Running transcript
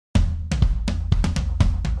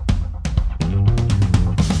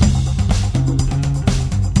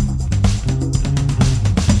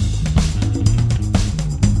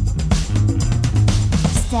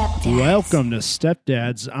Welcome to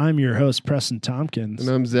Stepdads. I'm your host, Preston Tompkins. And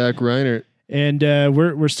I'm Zach Reinert. And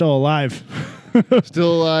we're still alive.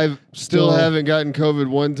 Still alive. Still haven't gotten COVID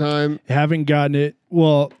one time. Haven't gotten it.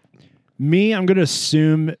 Well, I'm going to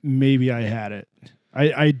assume maybe I had it.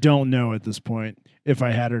 I don't know at this point if I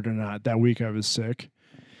had it or not. That week I was sick.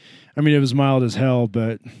 I mean, it was mild as hell,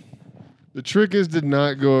 but... The trick is to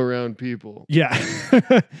not go around people. Yeah.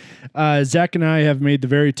 Zach and I have made the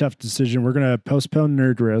very tough decision. We're going to postpone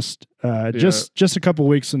Nerd Roast just a couple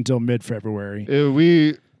weeks until mid-February.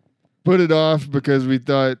 We put it off because we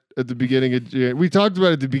thought at the beginning of January, we talked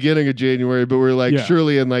about it at the beginning of January, but we're like,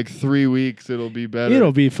 surely in like 3 weeks it'll be better.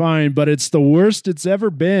 It'll be fine, but it's the worst it's ever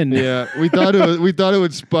been. Yeah, we thought it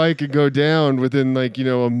would spike and go down within like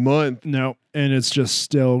a month. No, and it's just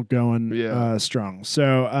still going strong.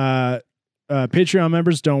 So Patreon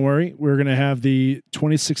members, don't worry. We're going to have the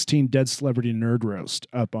 2016 Dead Celebrity Nerd Roast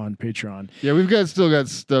up on Patreon. Yeah, we've still got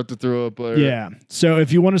stuff to throw up later. Yeah. So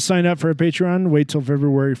if you want to sign up for a Patreon, wait till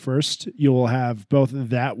February 1st. You'll have both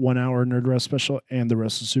that 1 hour Nerd Roast special and the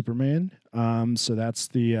Roast of Superman. So that's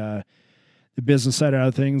the business side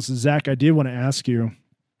of things. Zach, I did want to ask you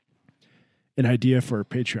an idea for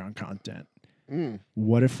Patreon content.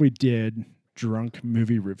 What if we did drunk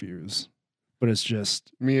movie reviews? But it's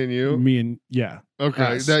just me and you. Okay.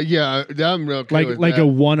 Us. I'm okay with like that. a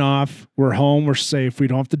one-off. We're home. We're safe. We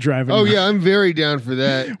don't have to drive. Oh yeah, I'm very down for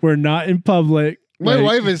that. We're not in public. My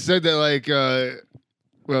wife has said that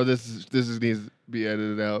this needs to be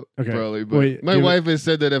edited out probably. But my wife has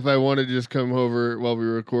said that if I wanted to just come over while we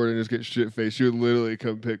record and just get shit faced, she would literally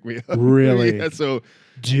come pick me up. Really? Yeah. So.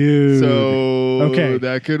 Dude. So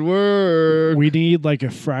that could work. We need like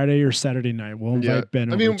a Friday or Saturday night. We'll invite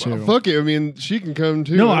Ben over too. Fuck it. I mean, she can come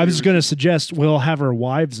too. No, I was going to suggest we'll have our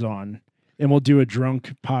wives on and we'll do a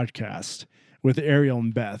drunk podcast with Ariel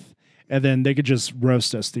and Beth. And then they could just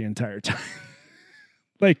roast us the entire time.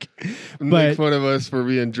 Make fun of us for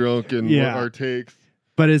being drunk and our takes.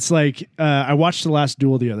 But it's like, I watched The Last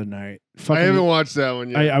Duel the other night. I haven't watched that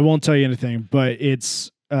one yet. I won't tell you anything, but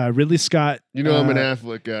it's... Ridley Scott. I'm an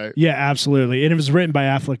Affleck guy. Yeah, absolutely. And it was written by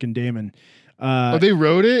Affleck and Damon. They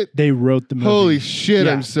wrote it? They wrote the movie. Holy shit,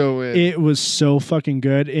 yeah. I'm so in. It was so fucking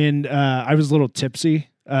good. And I was a little tipsy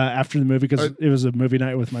after the movie because it was a movie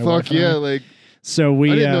night with my wife. Fuck yeah, So I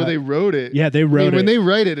didn't know they wrote it. Yeah, they wrote it. When they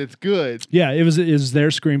write it, it's good. Yeah, it was their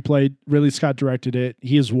screenplay. Ridley Scott directed it.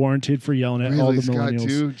 He is warranted for yelling at all the millennials. Scott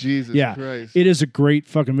too? Jesus Christ. It is a great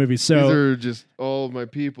fucking movie. So these are just all of my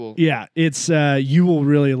people. Yeah, it's you will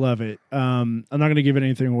really love it. I'm not going to give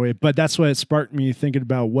anything away, but that's what it sparked me thinking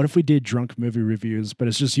about what if we did drunk movie reviews, but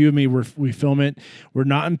it's just you and me. We film it. We're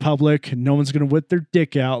not in public. No one's going to whip their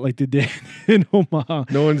dick out like they did in Omaha.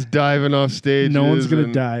 No one's diving off stage. No one's going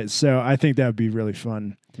to die. So I think that would be really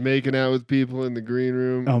fun. Making out with people in the green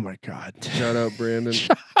room. Oh my God. Shout out Brandon.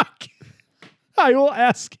 I will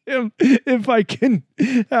ask him if I can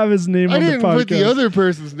have his name on the podcast. I didn't put the other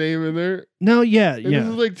person's name in there. No, yeah. This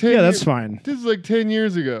is like 10 years. That's fine. This is like 10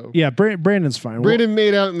 years ago. Yeah, Brandon's fine. Brandon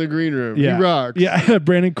made out in the green room. Yeah. He rocks. Yeah,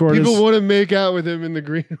 Brandon Cordes. People want to make out with him in the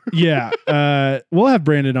green room. Yeah. We'll have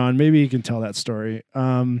Brandon on. Maybe he can tell that story.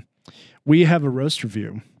 We have a roast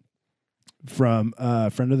review from a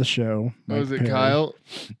friend of the show. Was it Kyle?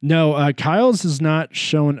 No, Kyle's is not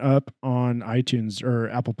showing up on iTunes or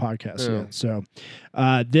Apple Podcasts yet. So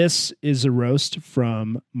this is a roast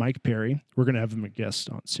from Mike Perry. We're going to have him a guest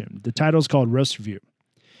on soon. The title is called Roast Review.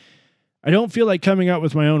 I don't feel like coming up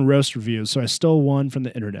with my own roast review, so I stole one from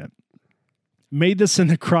the internet. Made this in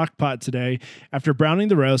the crock pot today. After browning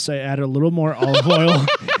the roast, I added a little more olive oil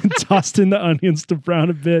and tossed in the onions to brown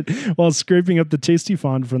a bit while scraping up the tasty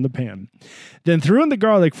fond from the pan. Then threw in the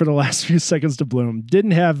garlic for the last few seconds to bloom.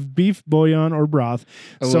 Didn't have beef bouillon or broth,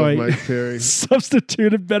 so I Mike Perry.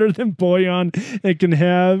 Substituted better than bouillon and can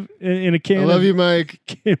have in a can. I love you, Mike.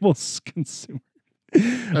 Cable's consumer.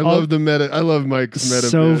 I love the meta. I love Mike's meta.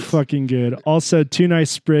 So bits. Fucking good. Also, 2 nice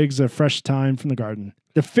sprigs of fresh thyme from the garden.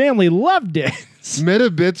 The family loved it.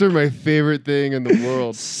 Meta bits are my favorite thing in the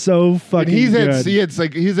world. So fucking good.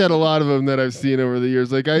 He's had a lot of them that I've seen over the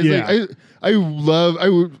years. Like I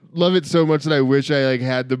would love it so much that I wish I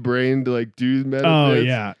had the brain to do meta bits. Oh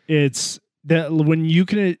yeah, it's that when you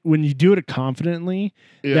do it confidently,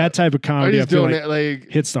 that type of comedy I feel like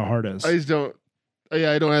hits the hardest. I just don't.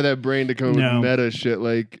 Yeah, I don't have that brain to come up with meta shit.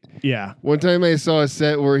 One time I saw a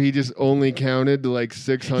set where he just only counted to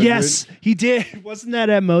 600. Yes, he did. Wasn't that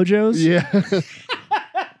at Mojo's? Yeah.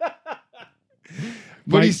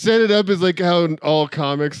 But he set it up as how all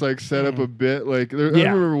comics set up a bit. I don't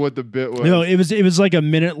remember what the bit was. No, it was like a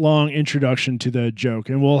minute-long introduction to the joke,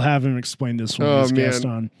 and we'll have him explain this when he's guest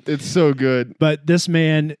on. It's so good. But this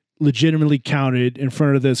man legitimately counted in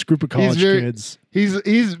front of this group of college kids.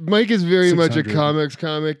 Mike is very much a comics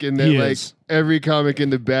comic, and then like every comic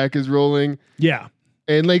in the back is rolling. Yeah.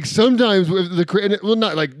 And like sometimes with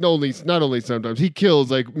not only sometimes he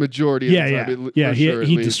kills like majority of the time.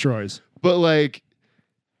 He destroys. But like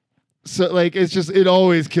it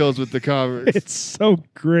always kills with the comics. It's so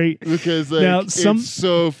great because like it's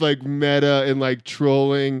so like meta and like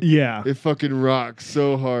trolling. Yeah, it fucking rocks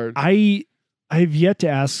so hard. I've yet to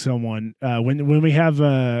ask someone when we have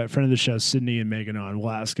a friend of the show, Sydney and Megan, on. We'll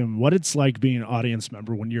ask them what it's like being an audience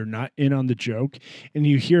member when you're not in on the joke and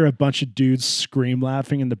you hear a bunch of dudes scream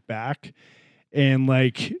laughing in the back, and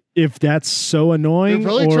like if that's so annoying. They're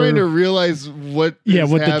probably trying to realize what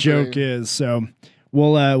the joke is. So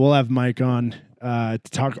we'll have Mike on to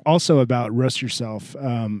talk also about Roast Yourself,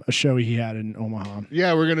 a show he had in Omaha.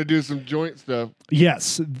 Yeah, we're gonna do some joint stuff.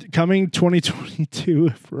 Yes, coming 2022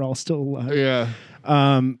 if we're all still alive. Yeah.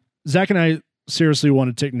 Zach and I seriously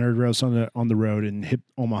want to take Nerd Roast on the road and hit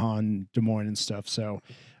Omaha and Des Moines and stuff. So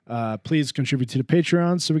please contribute to the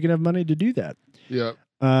Patreon so we can have money to do that. Yeah.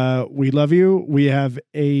 We love you. We have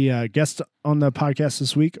a guest on the podcast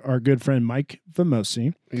this week, our good friend Mike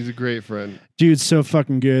Vamosi. He's a great friend. Dude's so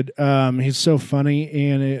fucking good. He's so funny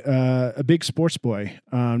and a big sports boy.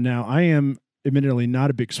 Now, I am admittedly not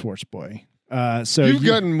a big sports boy. So you've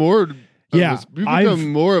gotten more. Yeah, you've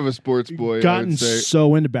become more of a sports boy. Gotten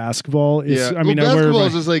so into basketball. Basketball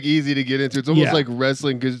is just like easy to get into. It's almost like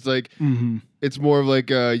wrestling because it's like it's more of like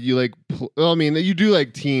you like. Well, I mean, you do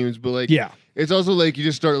like teams, but like it's also like you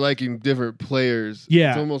just start liking different players. Yeah,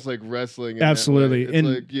 it's almost like wrestling. Absolutely, it's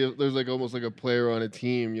like there's like almost like a player on a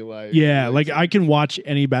team you like. Yeah, like I can watch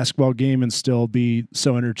any basketball game and still be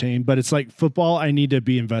so entertained. But it's like football, I need to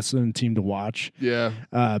be invested in the team to watch. Yeah.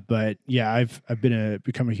 But yeah, I've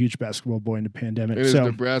become a huge basketball boy in the pandemic. And as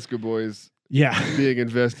Nebraska boys, being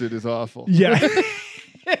invested is awful. Yeah.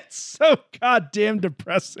 It's so goddamn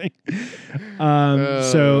depressing.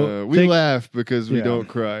 So we laugh because we don't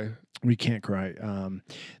cry. We can't cry.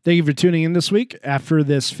 Thank you for tuning in this week. After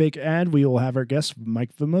this fake ad, we will have our guest,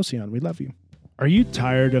 Mike Vamosi, on. We love you. Are you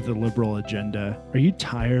tired of the liberal agenda? Are you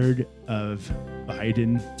tired of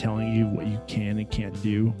Biden telling you what you can and can't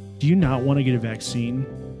do? Do you not want to get a vaccine?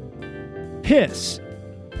 Piss.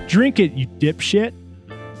 Drink it, you dipshit.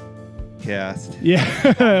 Cast.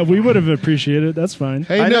 Yeah, we would have appreciated it. That's fine.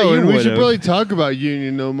 Hey, and we should probably talk about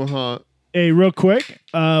Union Omaha. Hey, real quick,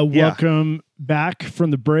 welcome back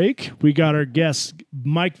from the break. We got our guest,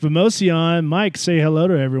 Mike Vamosi, on. Mike, say hello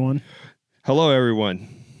to everyone. Hello, everyone.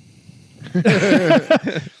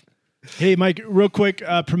 Hey, Mike, real quick,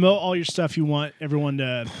 promote all your stuff you want everyone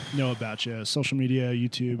to know about you. Social media,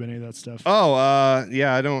 YouTube, any of that stuff. Oh,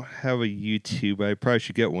 I don't have a YouTube. I probably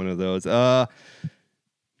should get one of those.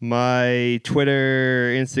 My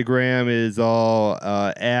Twitter, Instagram is all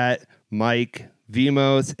at Mike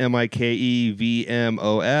Vmos, MikeVMOS.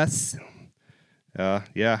 Hell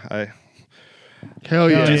yeah.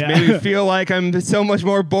 It just made me feel like I'm so much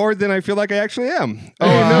more bored than I feel like I actually am.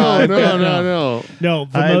 No. No,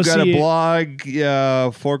 Vamosi, I've got a blog,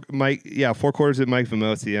 4 quarters at Mike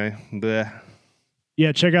Vamosi.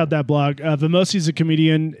 Yeah, check out that blog. Vamosi's a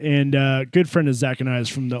comedian and good friend of Zach and I's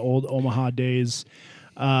from the old Omaha days.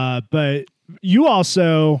 But you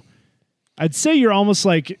also, I'd say you're almost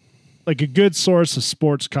like a good source of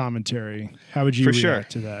sports commentary. How would you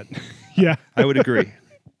react to that? Yeah. I would agree.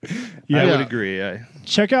 Yeah. I would agree.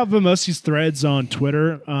 Check out Vamosi's threads on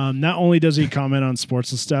Twitter. Not only does he comment on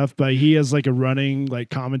sports and stuff, but he has like a running like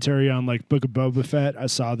commentary on like Book of Boba Fett. I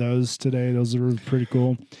saw those today. Those are pretty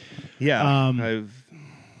cool. Yeah.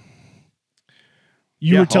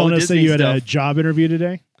 You were telling us that you had a job interview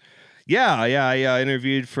today? Yeah. I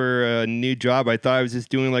interviewed for a new job. I thought I was just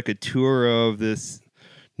doing like a tour of this.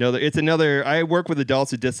 No, it's another. I work with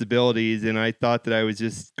adults with disabilities, and I thought that I was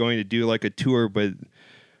just going to do like a tour, but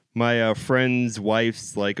my friend's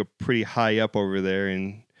wife's like a pretty high up over there,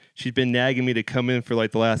 and she's been nagging me to come in for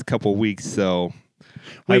like the last couple of weeks. So,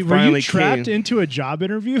 wait, were you trapped into a job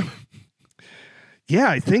interview? Yeah,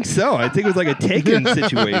 I think so. I think it was like a Taken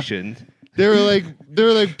situation. They were like,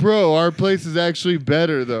 bro, our place is actually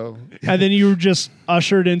better though. And then you were just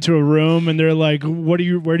ushered into a room, and they're like, where do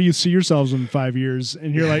you see yourselves in 5 years?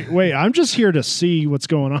 And you're like, wait, I'm just here to see what's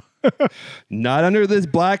going on. Not under this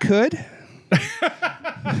black hood.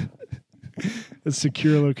 A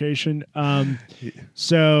secure location.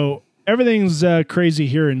 So everything's crazy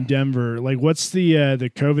here in Denver. Like, what's the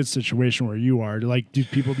COVID situation where you are? Like, do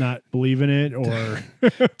people not believe in it, or?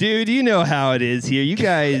 Dude, you know how it is here. You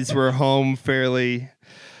guys were home fairly.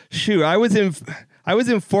 Shoot, I was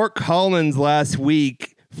in Fort Collins last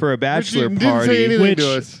week for a bachelor didn't party. say anything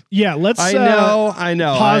to us. Yeah, let's. I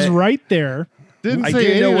know. Pause right there. Didn't I say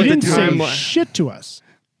didn't know anything. what You the didn't time. say shit to us.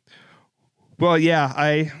 Well, yeah,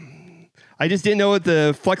 I just didn't know what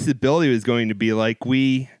the flexibility was going to be like.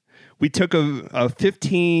 We took a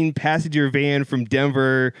 15 passenger van from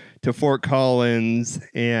Denver to Fort Collins,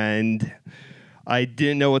 and I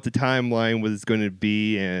didn't know what the timeline was going to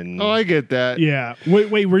be. And Oh, I get that. Yeah.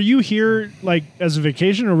 Wait. Were you here like as a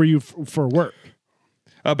vacation, or were you for work?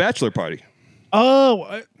 a bachelor party.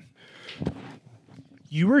 Oh,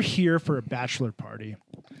 you were here for a bachelor party,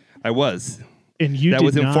 I was. and you That did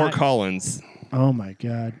was in not. Fort Collins. Oh my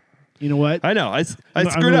god! You know what? I know. I I'm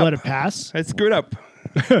screwed gonna up. let it pass. I screwed up.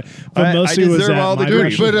 Vamosi was deserve at all the my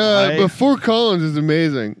grief. bachelor- But Fort Collins is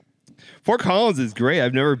amazing. Fort Collins is great.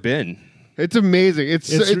 I've never been. It's amazing.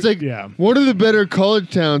 It's like yeah. one of the better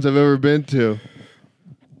college towns I've ever been to.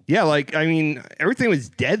 Yeah, like, I mean, everything was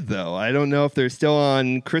dead, though. I don't know if they're still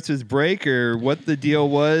on Christmas break or what the deal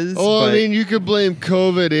was. Oh, I but, mean, you could blame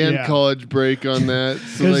COVID and Yeah. college break on that.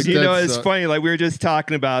 So, 'Cause, like, you know, that's, it's funny. Like, we were just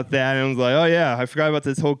talking about that, and I was like, oh, yeah, I forgot about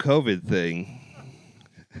this whole COVID thing.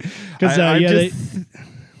 Because I'm yeah, just,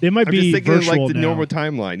 they might I'm be just thinking virtual like the now. normal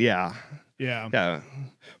timeline. Yeah. Yeah. Yeah.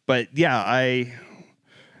 But, yeah, I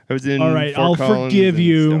was in All right, Fort I'll Collins forgive and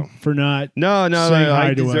you stuff. for not. No, saying hi I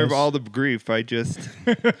to deserve us. all the grief. I just,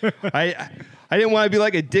 I didn't want to be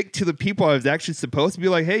like a dick to the people I was actually supposed to be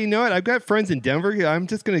like, hey, you know what? I've got friends in Denver. I'm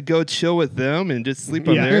just gonna go chill with them and just sleep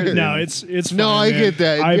on Yeah, there. no, And it's no, fine, I man. get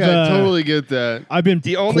that. I've, Yeah, I totally get that. I've been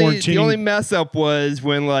the only quarantining. mess up was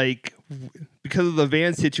when like because of the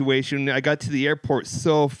van situation, I got to the airport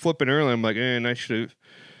so flipping early. I'm like, man, I should have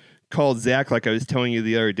called Zach like I was telling you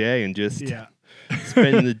the other day and just Yeah.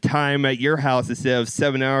 spend the time at your house instead of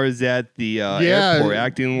 7 hours at the airport,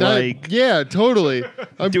 acting like yeah, totally.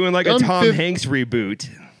 I'm doing like a I'm Tom Hanks reboot.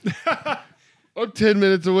 I'm 10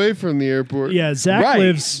 minutes away from the airport. Yeah, Zach Right,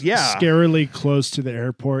 lives yeah. scarily close to the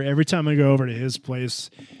airport. Every time I go over to his place,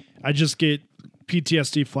 I just get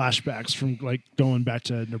PTSD flashbacks from like going back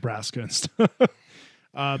to Nebraska and stuff.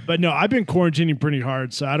 But no, I've been quarantining pretty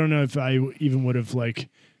hard, so I don't know if I even would have like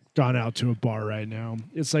gone out to a bar right now.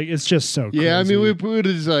 It's like it's just so crazy. Yeah, I mean, we would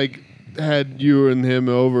have just like had you and him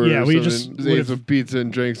over. Yeah, or we something, just ate would've- some pizza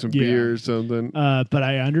and drank some Yeah. beer or something. But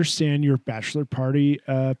I understand your bachelor party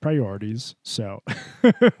priorities. So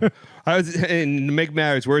I was, and to make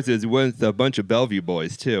matters worse, it was with a bunch of Bellevue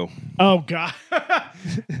boys too. oh god,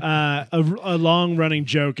 a long running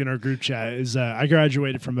joke in our group chat is I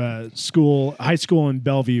graduated from a high school in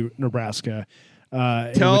Bellevue, Nebraska.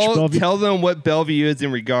 Tell them what Bellevue is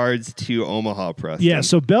in regards to Omaha, Preston. Yeah,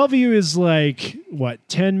 so Bellevue is like what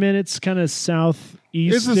 10 minutes kind of southeast.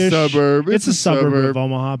 It's a suburb. It's a suburb suburb. of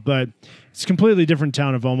Omaha, but it's a completely different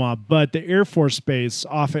town of Omaha. But the Air Force Base,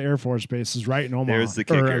 Offutt Air Force Base, is right in Omaha. There's the or,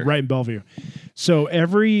 kicker. right in Bellevue. So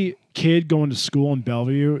every kid going to school in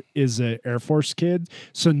Bellevue is an Air Force kid.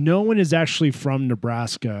 So no one is actually from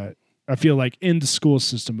Nebraska. I feel like in the school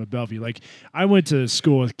system of Bellevue. Like I went to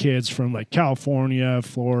school with kids from like California,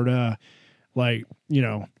 Florida, like, you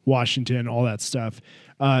know, Washington, all that stuff.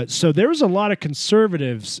 So there was a lot of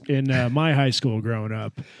conservatives in my high school growing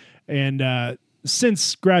up. And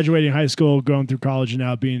since graduating high school, going through college, and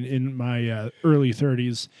now being in my early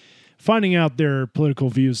 30s, finding out their political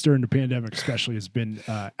views during the pandemic especially has been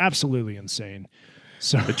absolutely insane.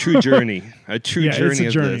 So a true journey. A true yeah, journey it's a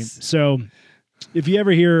of journey. this. So if you ever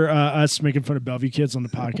hear us making fun of Bellevue kids on the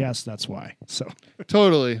podcast, that's why. So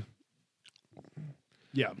Totally.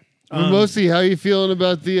 yeah. Vamosi, how you feeling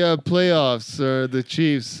about the playoffs or the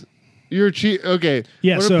Chiefs? You're a Chief. Okay.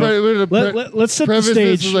 Yeah, We're so gonna let's set the preface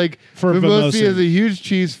stage this like for Vamosi is a Vamosi. huge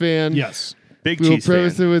Chiefs fan. Yes. Big We'll Chiefs fan.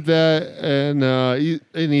 preface it with that,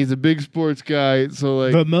 and he's a big sports guy. So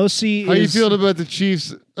like, Vamosi how you is... feeling about the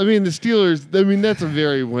Chiefs? I mean, the Steelers. I mean, that's a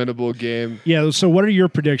very winnable game. Yeah, so what are your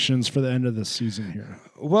predictions for the end of the season here?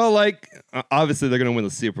 Well, like obviously they're going to win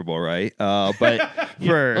the Super Bowl, right? But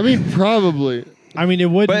for I mean, probably. I mean, it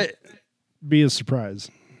wouldn't but be a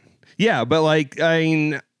surprise. yeah, but like I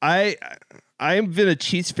mean, I've been a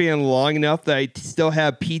Chiefs fan long enough that I still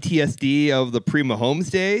have PTSD of the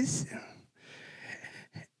pre-Mahomes days.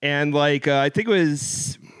 And like I think it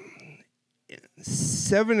was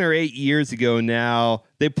 7 or 8 years ago now,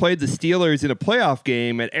 they played the Steelers in a playoff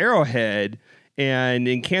game at Arrowhead. And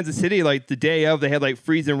in Kansas City, like the day of, they had like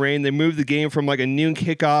freezing rain. They moved the game from like a noon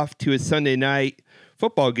kickoff to a Sunday night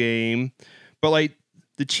football game. But like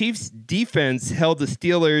the Chiefs defense held the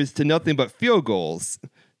Steelers to nothing but field goals.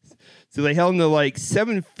 So they held them to like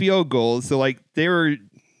 7 field goals. So like it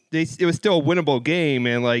was still a winnable game.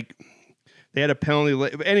 And like They had a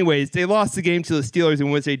penalty. Anyways, they lost the game to the Steelers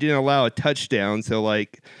in which they didn't allow a touchdown. So,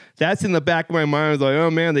 like, that's in the back of my mind. I was like,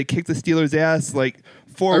 oh, man, they kicked the Steelers' ass, like,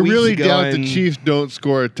 4 weeks ago. I really doubt the Chiefs don't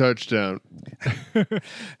score a touchdown.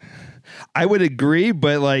 I would agree,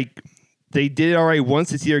 but, like, they did it all right once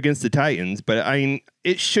this year against the Titans. But, I mean,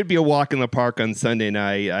 it should be a walk in the park on Sunday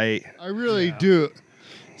night. I really do.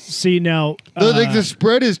 See, now... like, the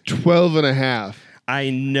spread is 12.5. I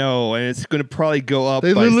know, and it's going to probably go up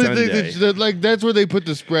by Sunday. Like, that's where they put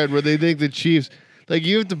the spread, where they think the Chiefs... Like,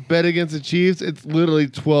 you have to bet against the Chiefs, it's literally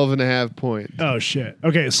 12.5 points. Oh, shit.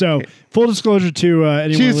 Okay, so full disclosure to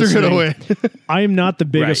anyone Chiefs listening, are going to win. I am not the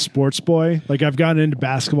biggest sports boy. Like, I've gotten into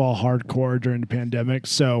basketball hardcore during the pandemic,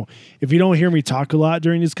 so if you don't hear me talk a lot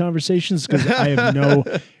during these conversations, because I have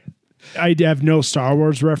no Star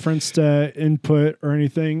Wars reference to input or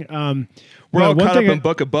anything. We're all caught up in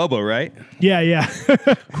Book of Boba, right? Yeah.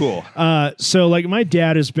 Cool. So, like, my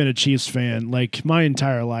dad has been a Chiefs fan, like, my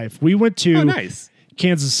entire life. We went to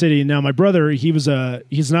Kansas City. Now, my brother, he's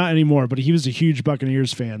not anymore, but he was a huge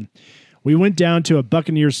Buccaneers fan. We went down to a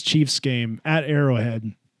Buccaneers-Chiefs game at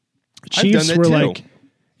Arrowhead. Chiefs were like,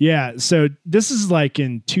 so this is like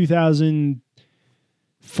in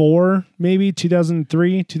 2004, maybe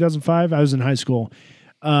 2003, 2005. I was in high school.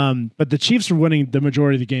 But the Chiefs were winning the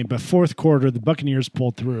majority of the game. But fourth quarter, the Buccaneers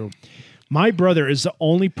pulled through. My brother is the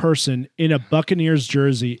only person in a Buccaneers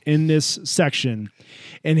jersey in this section,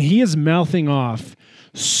 and he is mouthing off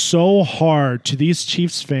so hard to these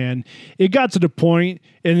Chiefs fan. It got to the point,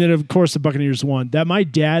 and then of course the Buccaneers won, that my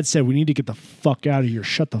dad said, we need to get the fuck out of here.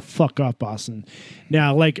 Shut the fuck up, Boston.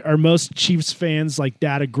 Now, like, are most Chiefs fans like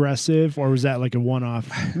that aggressive, or was that like a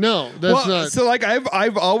one-off? No, that's not. So, like,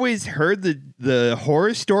 I've always heard the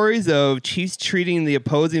horror stories of Chiefs treating the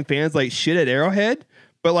opposing fans like shit at Arrowhead.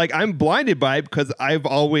 But, like, I'm blinded by it because I've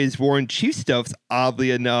always worn Chiefs stuffs,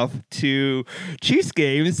 oddly enough, to Chiefs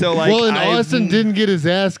games. So, like, and Austin didn't get his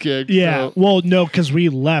ass kicked. Yeah. So. Well, no, because we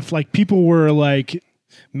left. Like, people were like,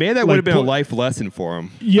 man, that would have been a life lesson for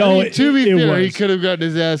him. Yo, to be fair, he could have gotten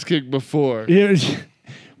his ass kicked before.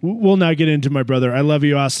 We'll not get into my brother. I love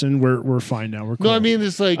you, Austin. We're fine now. We're cool. No, I mean,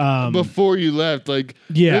 it's like before you left. Like,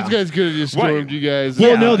 those guys could have just stormed you guys.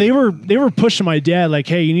 Well, no, they were pushing my dad like,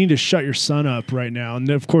 hey, you need to shut your son up right now. And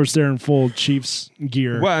of course, they're in full Chiefs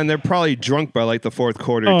gear. Well, and they're probably drunk by like the fourth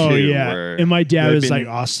quarter too. Oh yeah, and my dad was like,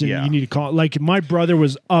 Austin, you need to call. Like, my brother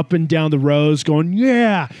was up and down the rows going, he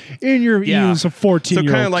was a 14-year-old so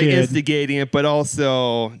kind of like kid. instigating it, but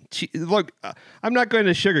also look. I'm not going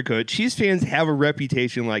to sugarcoat. Chiefs fans have a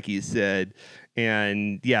reputation, like you said,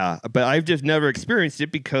 and but I've just never experienced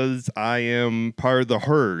it because I am part of the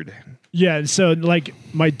herd. Yeah, so like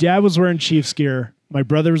my dad was wearing Chiefs gear, my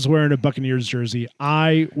brother was wearing a Buccaneers jersey,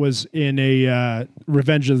 I was in a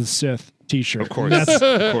Revenge of the Sith t-shirt. Of course,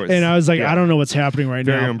 of course. And I was like, I don't know what's happening right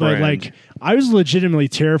now, but like I was legitimately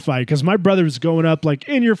terrified because my brother was going up like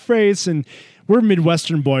in your face, and we're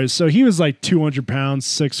Midwestern boys, so he was like 200 pounds,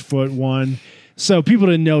 6'1". So people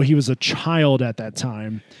didn't know he was a child at that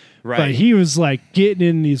time. Right. But he was like getting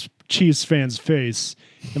in these Chiefs fans' face.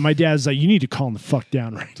 And my dad's like, you need to calm the fuck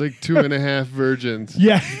down right It's like 2.5 virgins.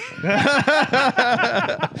 Yeah.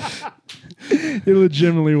 It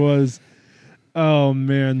legitimately was. Oh,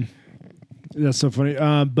 man. That's so funny.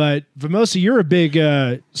 But Vamosi, you're a big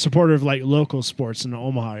supporter of like local sports in the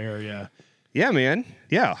Omaha area. Yeah, man.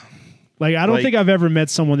 Yeah. Like, I don't think I've ever met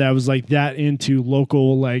someone that was like that into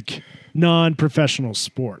local, like, non-professional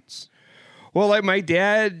sports. Well, like my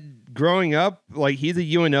dad growing up, like he's a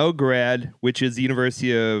UNO grad, which is the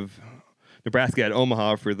University of Nebraska at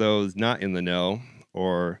Omaha for those not in the know,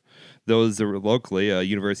 or those that are locally, a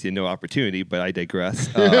University of No Opportunity, but I digress.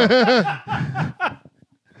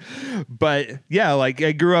 But yeah, like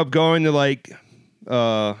I grew up going to like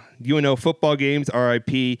UNO football games,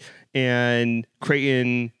 RIP, and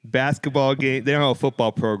Creighton basketball game. They don't have a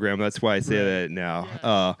football program. That's why I say that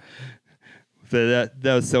now. So that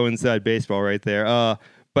was so inside baseball right there.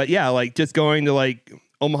 But yeah, like just going to like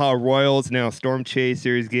Omaha Royals, now Storm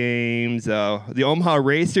Chasers games, the Omaha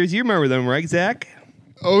Racers. You remember them, right, Zach?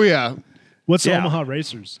 Oh, yeah. What's the Omaha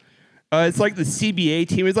Racers? It's like the CBA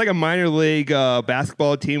team. It's like a minor league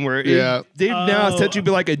basketball team where they've now essentially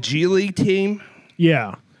be like a G League team.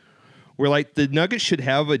 Yeah. Where like the Nuggets should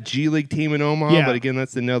have a G League team in Omaha, but again,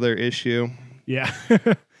 that's another issue. Yeah.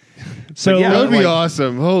 So that would be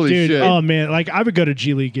awesome. Holy shit. Oh man, like I would go to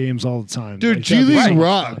G League games all the time. Dude, like, G League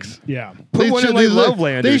rocks. Yeah. Put one in like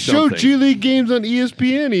Loveland. They show G League games on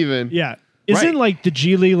ESPN even. Yeah. Isn't like the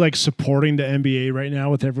G League like supporting the NBA right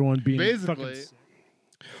now with everyone being basically?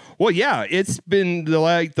 Well, yeah, it's been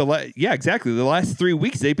exactly. The last 3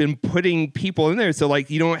 weeks they've been putting people in there, so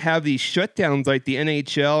like you don't have these shutdowns like the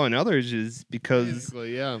NHL and others, is because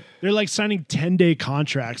they're like signing 10-day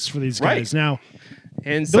contracts for these guys now,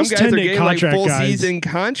 and some guys are getting like full season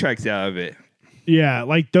contracts out of it. Yeah,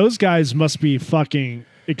 like those guys must be fucking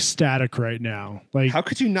ecstatic right now. Like, how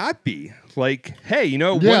could you not be? Like, hey,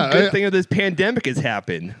 one good thing of this pandemic has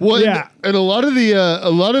happened. Well, and a lot of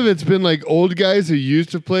it's been like old guys who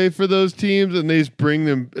used to play for those teams, and they just bring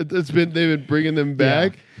them. They've been bringing them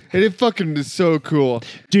back, and it fucking is so cool,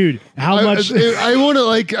 dude. How much? I want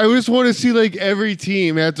to I just want to see like every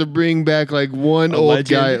team have to bring back like one old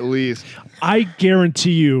guy at least. I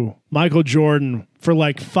guarantee you, Michael Jordan for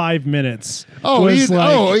like 5 minutes.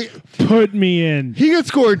 Put me in. He could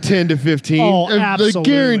score 10 to 15. Oh, absolutely. I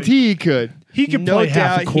guarantee he could. He could play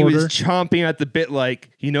half a quarter. He was chomping at the bit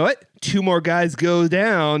like, you know what? 2 more guys go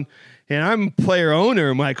down, and I'm player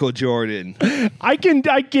owner Michael Jordan. I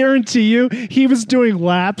guarantee you he was doing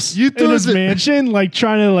laps in his mansion, like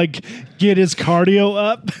trying to like get his cardio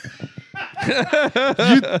up.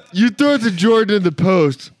 you throw it to Jordan in the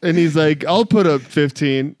post, and he's like, "I'll put up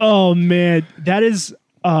 15." Oh man, that is.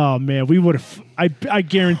 Oh man, we would have. I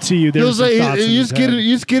guarantee you, there's like, you just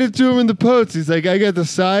get it to him in the post. He's like, "I got the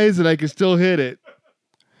size, and I can still hit it."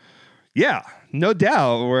 Yeah, no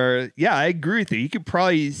doubt. I agree with you. You could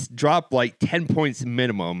probably drop like 10 points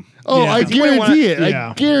minimum. Oh, I guarantee it.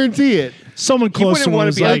 I guarantee it. Someone close to wouldn't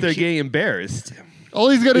want to be like, out there getting embarrassed. All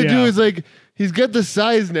he's got to do is like. He's got the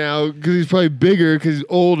size now because he's probably bigger because he's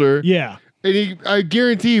older. Yeah. And I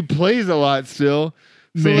guarantee he plays a lot still.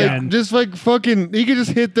 So Man. like just like fucking he could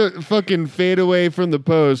just hit the fucking fade away from the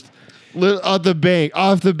post off the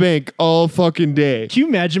bank all fucking day. Can you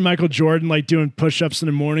imagine Michael Jordan like doing push-ups in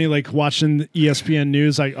the morning, like watching the ESPN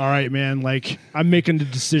news, like, all right, man, like I'm making the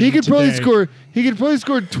decision. He could probably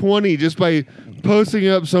score 20 just by posting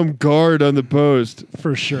up some guard on the post.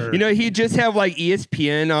 For sure. He'd just have like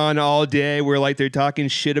ESPN on all day where like they're talking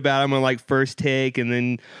shit about him on like First Take, and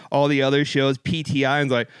then all the other shows, PTI,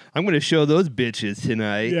 and like, I'm going to show those bitches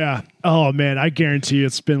tonight. Yeah. Oh man, I guarantee you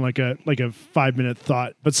it's been like a 5-minute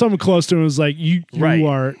thought. But someone close to him was like, you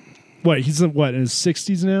are what? He's in his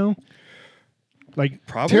 60s now? Like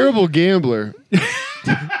probably terrible gambler.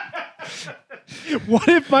 What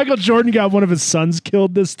if Michael Jordan got one of his sons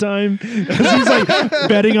killed this time? Because he's like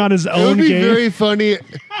betting on his own game. It would be very funny.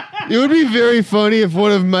 It would be very funny if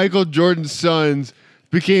one of Michael Jordan's sons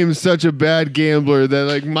became such a bad gambler that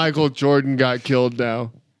like Michael Jordan got killed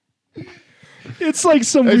now. It's like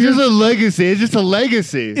some It's weird, just a legacy. It's just a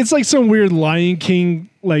legacy. It's like some weird Lion King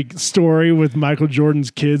like story with Michael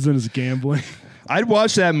Jordan's kids and his gambling. I'd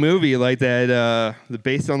watch that movie like that,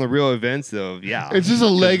 based on the real events, though. Yeah, it's just a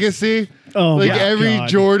legacy. Oh, like my every God.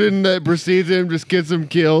 Jordan that precedes him just gets him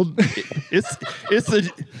killed. It's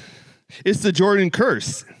the Jordan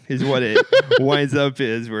curse, is what it winds up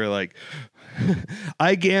is. Where like,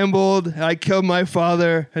 I gambled, I killed my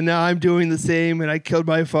father, and now I'm doing the same, and I killed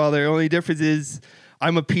my father. Only difference is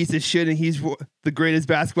I'm a piece of shit, and he's the greatest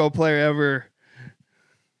basketball player ever.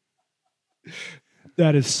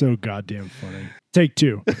 That is so goddamn funny. Take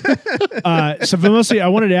 2. So Vamosi, I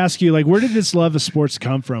wanted to ask you, like, where did this love of sports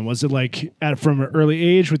come from? Was it like from an early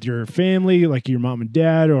age with your family, like your mom and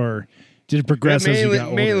dad, or did it progress as you got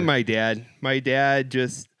older? Mainly my dad. My dad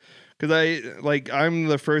just because I'm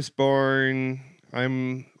the firstborn.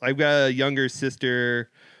 I've got a younger sister,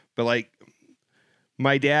 but like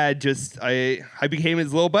my dad just I became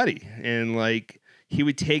his little buddy, and like he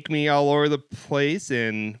would take me all over the place,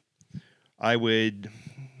 and I would,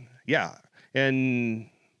 and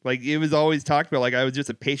like it was always talked about, like I was just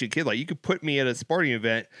a patient kid. Like you could put me at a sporting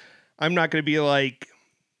event, I'm not going to be like,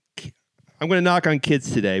 I'm going to knock on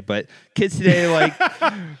kids today, but kids today, like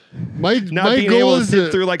my being goal able to is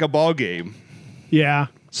sit through like a ball game. Yeah.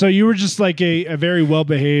 So you were just like a very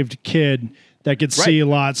well-behaved kid that could see a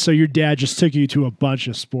lot. So your dad just took you to a bunch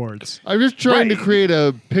of sports. I'm just trying to create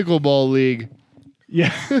a pickleball league.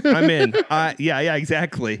 Yeah. I'm in. Yeah,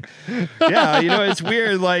 exactly. Yeah, it's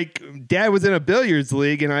weird. Like, Dad was in a billiards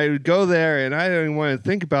league, and I would go there, and I didn't want to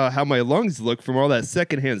think about how my lungs look from all that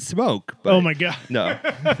secondhand smoke. But oh, my God. No.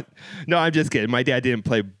 No, I'm just kidding. My dad didn't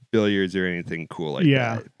play billiards or anything cool like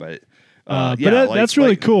that. But, that's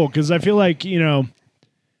really cool, because I feel like, a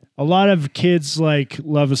lot of kids, like,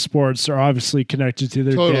 love of sports are obviously connected to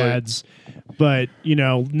their dads. But,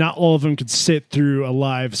 not all of them could sit through a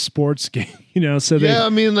live sports game, so I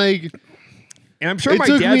mean, like... And I'm sure my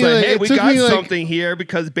dad's like, hey, we got something here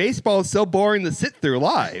because baseball is so boring to sit through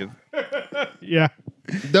live. Yeah.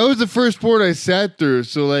 That was the first sport I sat through,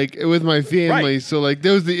 so, like, with my family. Right. So, like,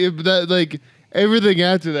 that was everything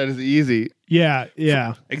after that is easy. Yeah,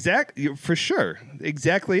 yeah. Exactly, for sure.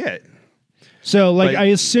 Exactly it. So, like, I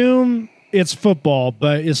assume it's football,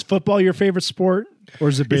 but is football your favorite sport, or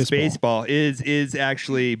is it baseball? It's baseball. Is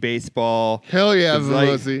actually baseball. Hell yeah,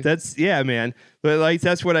 Vamosi. That's man. But like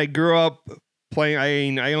that's what I grew up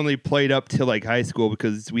playing. I only played up till like high school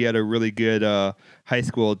because we had a really good high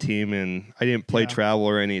school team, and I didn't play travel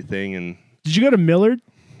or anything. And did you go to Millard?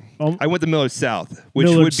 I went to Millard South,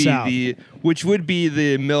 which would be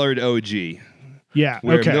the Millard OG. Yeah,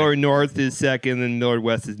 where Millard North is second, and Millard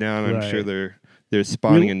West is down. I'm sure they're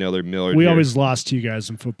spawning another Millard. We always lost to you guys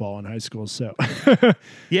in football in high school, so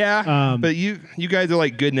yeah. But you guys are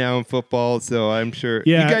like good now in football, so I'm sure.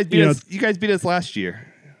 Yeah, you guys beat us last year.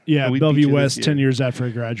 Yeah, Bellevue West 10 years after I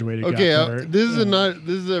graduated. Okay, this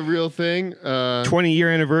is a real thing.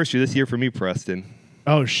 20-year anniversary this year for me, Preston.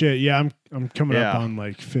 Oh shit! Yeah, I'm coming up on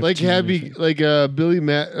like 15. Like Billy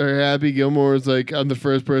Matt or Happy Gilmore was like, I'm the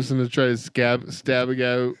first person to try to stab a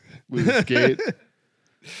guy with a skate.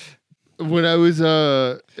 When I was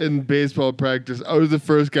in baseball practice, I was the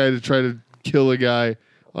first guy to try to kill a guy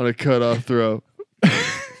on a cutoff throw.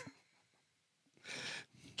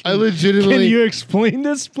 I legitimately. Can you explain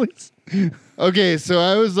this, please? Okay, so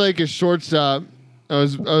I was like a shortstop. I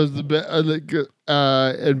was in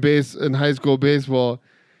high school baseball,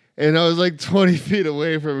 and I was like 20 feet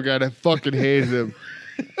away from a guy, and I fucking hated him.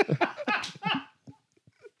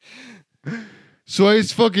 So I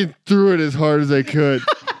just fucking threw it as hard as I could,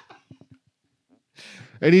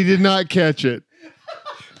 and he did not catch it.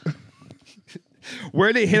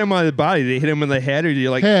 Where did they hit him on the body? Did they hit him in the head, or did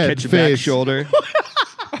you like catch a back shoulder?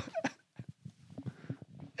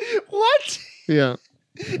 What? Yeah.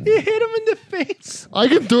 You hit him in the face. I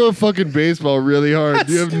can throw a fucking baseball really hard. That's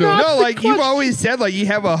you have no, like you've always said, like you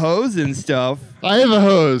have a hose and stuff. I have a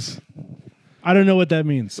hose. I don't know what that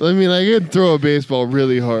means. I mean, I can throw a baseball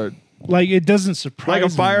really hard. Like it doesn't surprise me.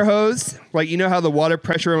 Like a fire hose. Like you know how the water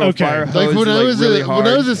pressure on a fire hose like when is really hard.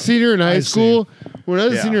 When I was a senior in high school,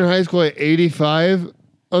 I had 85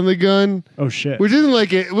 on the gun. Oh shit! Which isn't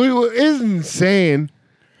like it isn't insane,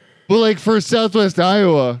 but like for Southwest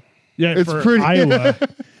Iowa. Yeah, it's for pretty Iowa.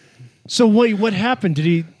 So wait, what happened? Did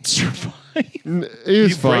he survive? He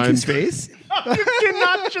was fine. Break his face? You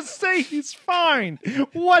cannot just say he's fine.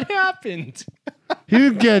 What happened? He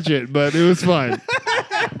didn't catch it, but it was fine.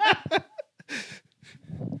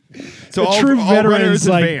 So all runners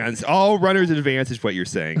advance. All runners advance is what you're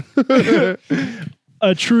saying.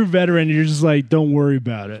 A true veteran, you're just like, don't worry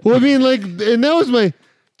about it. Well, I mean, like, and that was my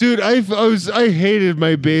dude. I hated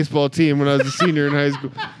my baseball team when I was a senior in high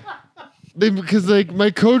school. Because like my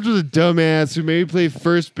coach was a dumbass who made me play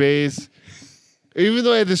first base, even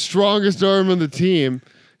though I had the strongest arm on the team.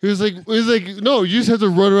 He was like, no, you just have to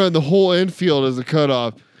run around the whole infield as a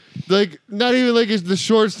cutoff, like not even like it's the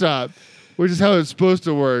shortstop, which is how it's supposed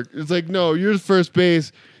to work. It's like, no, you're the first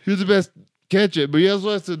base, you're the best catch it, but you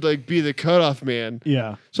also have to like be the cutoff man.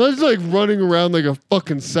 Yeah. So I was like running around like a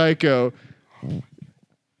fucking psycho.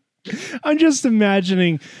 I'm just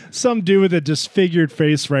imagining some dude with a disfigured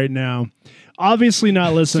face right now. Obviously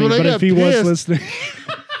not listening, but if he was listening.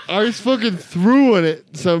 I just fucking threw at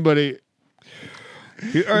it somebody.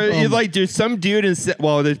 Like there's some dude in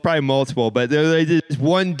there's probably multiple, but there's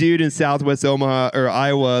one dude in Southwest Omaha or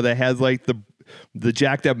Iowa that has like the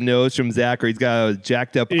jacked up nose from Zach, or he's got a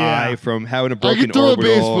jacked up eye from having a broken orbital. I can throw a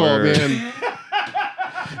baseball, man.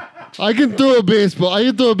 I can throw a baseball. I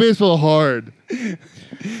can throw a baseball hard.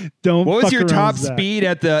 Don't. What was your top speed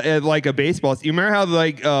at like a baseball? You remember how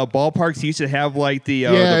like ballparks used to have like the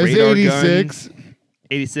radar 86. gun?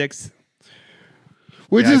 86.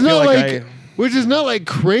 Which is not like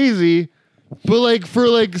crazy, but like for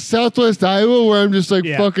like Southwest Iowa, where I'm just like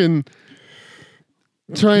fucking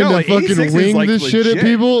trying to fucking wing like this shit at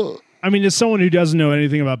people. I mean, as someone who doesn't know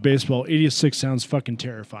anything about baseball, 86 sounds fucking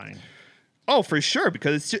terrifying. Oh, for sure,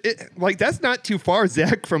 because like that's not too far,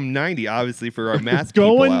 Zach, from 90. Obviously, for our math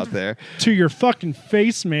people out there, to your fucking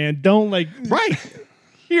face, man. Don't like right.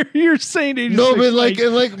 You're saying 86. No, but like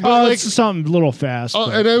it's something a little fast. Oh,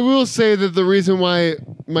 and I will say that the reason why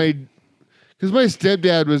because my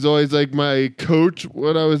stepdad was always like my coach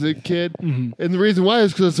when I was a kid, and the reason why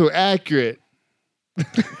is because it's so accurate.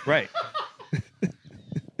 Right.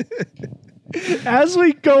 As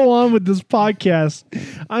we go on with this podcast,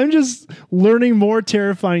 I'm just learning more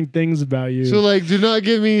terrifying things about you. So, like, do not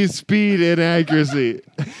give me speed and accuracy.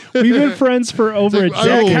 We've been friends for over a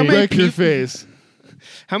decade. I will wreck your face.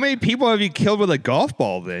 How many people have you killed with a golf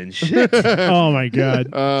ball then? Shit. Oh my god.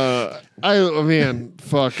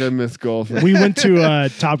 Fuck, I miss golfing. We went to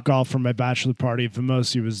Top Golf for my bachelor party.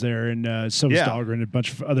 Vamosi was there, and so was Yeah. Dogger and a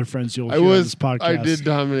bunch of other friends you'll hear on this podcast. I did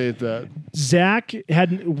dominate that. Zach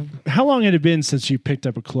had. How long had it been since you picked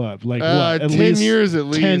up a club? Like what? 10 years at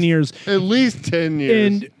least. 10 years. At least 10 years.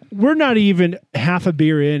 And we're not even half a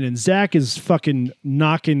beer in, and Zach is fucking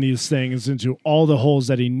knocking these things into all the holes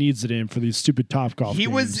that he needs it in for these stupid Top Golf He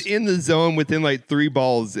games. was in the zone within like 3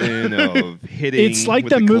 balls in of hitting. It's like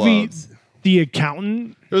with that the movie, clubs. The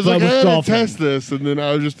Accountant. it was but like, I with had golfing. to test this, and then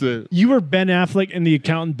I was just You were Ben Affleck in The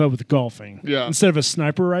Accountant, but with golfing. Yeah. Instead of a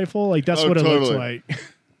sniper rifle, like that's Oh, what it looks totally. like.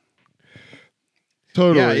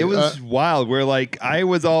 totally. Yeah, it was wild. Where like I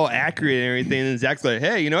was all accurate and everything, and Zach's like,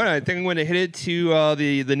 "Hey, you know what? I think I'm going to hit it to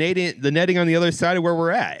the netting on the other side of where we're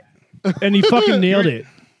at." And he fucking nailed it.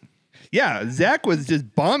 Yeah, Zach was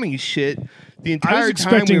just bombing shit the entire time we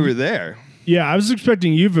expecting- were there. Yeah, I was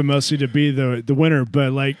expecting you, mostly to be the winner,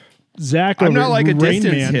 but like Zach, I'm over not like a Rain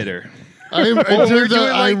distance Man. hitter. it we're turns doing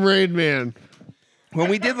out like- I'm Rain Man. When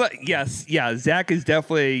we did like Zach is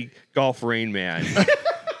definitely golf Rain Man.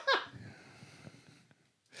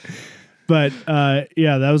 But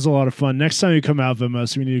yeah, that was a lot of fun. Next time you come out,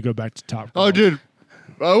 Vamos, we need to go back to Top Golf. Oh, dude.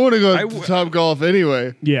 I want to go I to w- Top Golf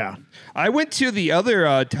anyway. Yeah. I went to the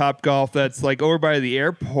other Top Golf that's like over by the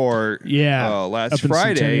airport. Yeah, last up in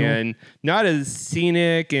Friday, Centennial. and not as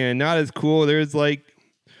scenic and not as cool. There's like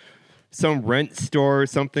some rent store or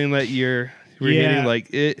something that we're Yeah. hitting. Like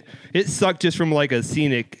it sucked just from like a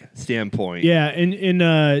scenic standpoint. Yeah,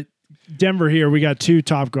 in Denver here, we got 2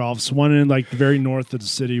 Top Golfs, one in like the very north of the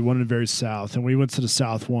city, one in the very south. And we went to the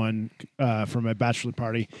south one for my bachelor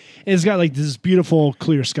party. And it's got like this beautiful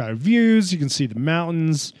clear sky views. You can see the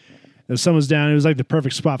mountains. If someone's down, it was like the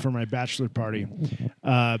perfect spot for my bachelor party.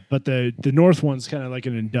 But the north one's kind of like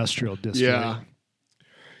an industrial district. Yeah.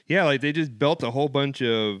 Yeah, like they just built a whole bunch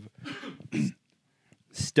of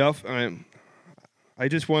stuff. I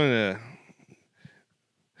just wanted to.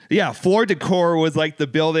 Yeah, Floor Decor was like the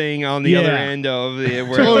building on the other Yeah. end of the.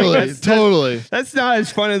 Where Totally. Totally. That's not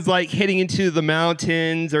as fun as like hitting into the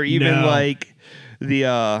mountains or even No. like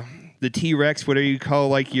the T-Rex. Whatever you call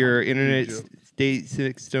like your internet state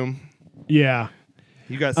system. Yeah.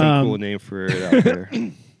 You got some cool name for it out there.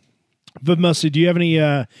 But mostly, do you have any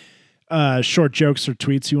short jokes or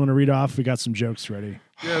tweets you want to read off? We got some jokes ready.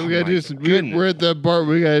 Yeah, we got to do some. goodness. We're at that part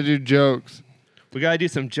where we got to do jokes. We gotta do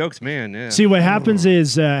some jokes, man. Yeah. See, what happens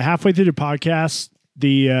is halfway through the podcast,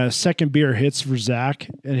 the second beer hits for Zach,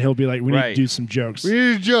 and he'll be like, we need to Right. do some jokes. We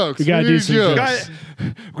need jokes. We gotta need do some jokes.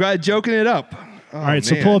 jokes. got joking it up. Oh, All right,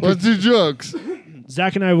 so man. pull up. Let's do jokes.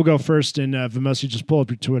 Zach and I will go first, and Vamosi, just pull up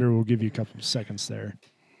your Twitter. We'll give you a couple of seconds there.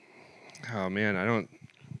 Oh man, I don't.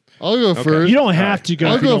 I'll go first. You don't have to go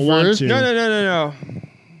I'll if you go don't want first. to. No.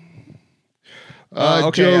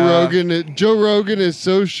 Okay, Joe Rogan is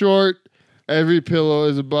so short. Every pillow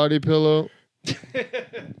is a body pillow.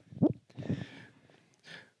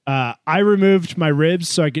 I removed my ribs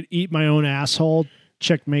so I could eat my own asshole.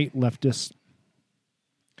 Checkmate, leftist.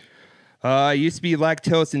 I used to be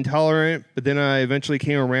lactose intolerant, but then I eventually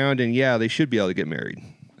came around, and yeah, they should be able to get married.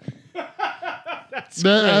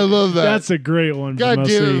 I love that. That's a great one, God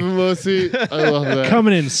damn it, Vamosi. Vamosi. I love that.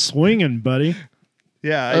 Coming in swinging, buddy.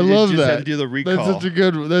 Yeah, I love just that. Had to do the recall. That's such a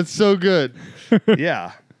good one. That's so good.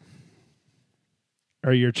 Yeah.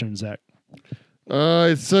 Or your turn, Zach.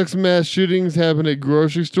 It sucks mass shootings happen at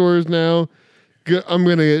grocery stores now. I'm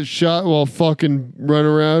going to get shot while fucking run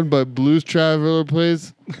around by Blues Traveler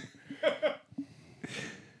place.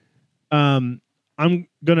 I'm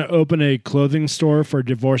gonna open a clothing store for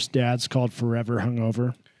divorced dads called Forever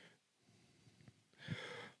Hungover.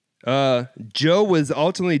 Joe was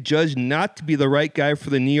ultimately judged not to be the right guy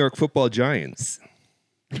for the New York Football Giants.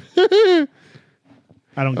 I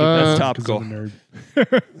don't get that That's 'cause topical. I'm a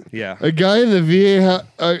nerd. Yeah. A guy in the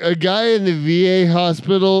VA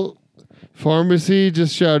hospital pharmacy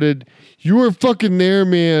just shouted, "You were fucking there,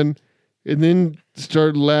 man," and then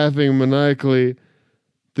started laughing maniacally.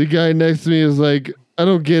 The guy next to me was like, "I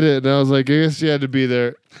don't get it," and I was like, "I guess you had to be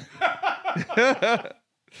there."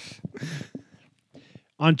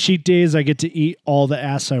 On cheat days, I get to eat all the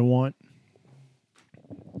ass I want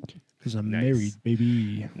because I'm Nice. married,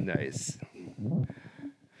 baby. Nice.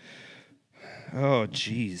 Oh,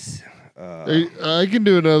 jeez. I can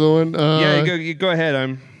do another one. Yeah, you go ahead.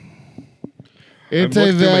 I'm looking through my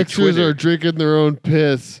Anti-vaxxers Twitter. are drinking their own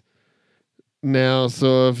piss now,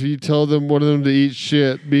 so if you tell them one of them to eat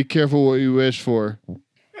shit, be careful what you wish for.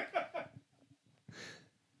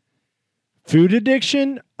 Food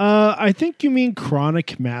addiction? I think you mean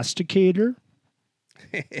chronic masticator.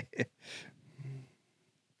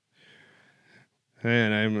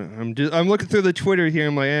 Man, I'm looking through the Twitter here.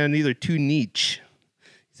 I'm like, these are too niche.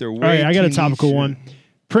 These are way All right, I got a too topical niche. one.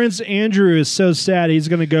 Prince Andrew is so sad he's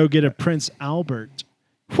going to go get a Prince Albert.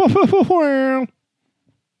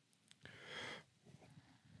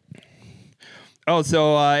 Oh,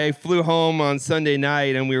 so I flew home on Sunday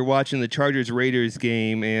night and we were watching the Chargers-Raiders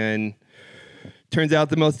game, and turns out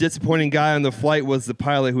the most disappointing guy on the flight was the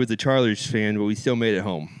pilot who was a Chargers fan, but we still made it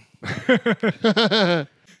home.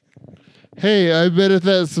 Hey, I bet if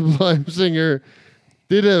that Sublime singer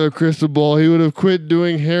did have a crystal ball, he would have quit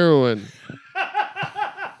doing heroin.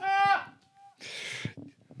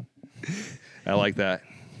 I like that.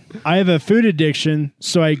 I have a food addiction,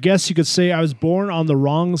 so I guess you could say I was born on the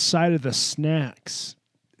wrong side of the snacks.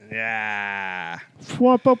 Yeah.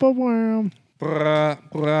 Love Bruh.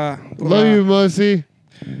 Love you, Mussy.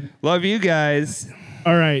 Love you guys.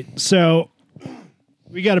 All right, so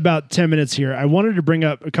we got about 10 minutes here. I wanted to bring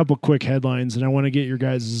up a couple quick headlines, and I want to get your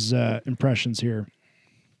guys' impressions here.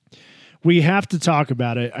 We have to talk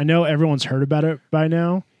about it. I know everyone's heard about it by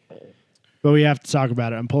now, but we have to talk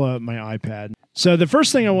about it. I'm pulling up my iPad. So the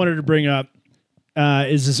first thing I wanted to bring up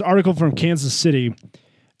is this article from Kansas City.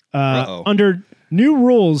 Under new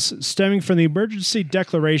rules stemming from the emergency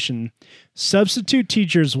declaration, substitute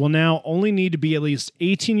teachers will now only need to be at least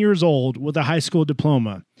 18 years old with a high school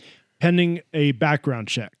diploma, pending a background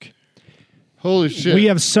check. Holy shit. We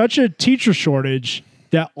have such a teacher shortage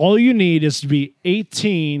that all you need is to be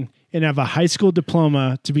 18 and have a high school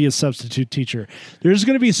diploma to be a substitute teacher. There's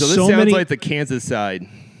going to be So this so sounds many. like the Kansas side.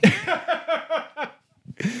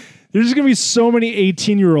 There's going to be so many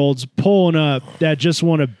 18-year-olds pulling up that just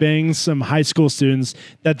want to bang some high school students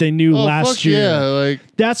that they knew last fuck year. Yeah, like,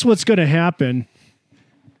 That's what's going to happen.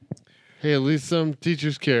 hey, at least some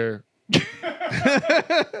teachers care.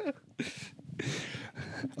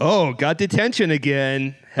 Oh, got detention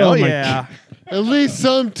again. Hell Oh my yeah. At least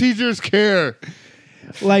some teachers care.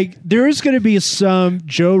 Like, there's going to be some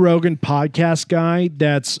Joe Rogan podcast guy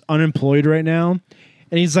that's unemployed right now.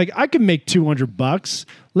 And he's like, I can make $200.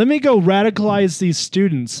 Let me go radicalize these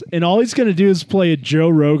students. And all he's going to do is play a Joe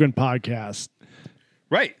Rogan podcast.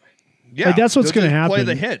 Right. Yeah. Like, that's what's They'll gonna just Play happen.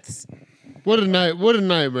 the hits. What a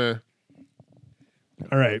nightmare.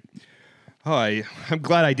 All right. Oh, I'm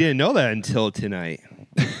glad I didn't know that until tonight.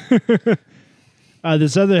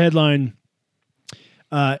 This other headline,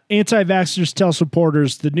 anti-vaxxers tell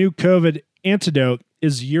supporters the new COVID antidote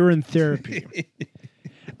is urine therapy.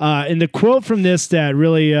 And the quote from this that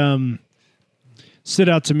really stood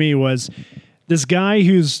out to me was this guy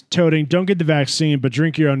who's toting, don't get the vaccine, but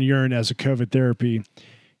drink your own urine as a COVID therapy.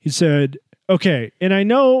 He said, okay, and I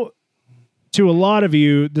know to a lot of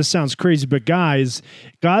you, this sounds crazy, but guys,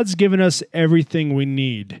 God's given us everything we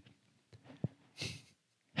need.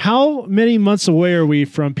 How many months away are we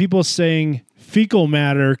from people saying fecal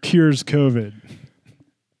matter cures COVID?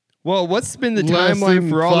 Well, what's been the Less timeline than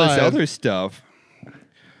for all this 5. other stuff?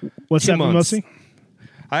 What's 2 that, months. Vamosi?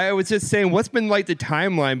 I was just saying, what's been like the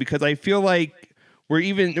timeline? Because I feel like we're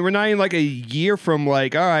not even like a year from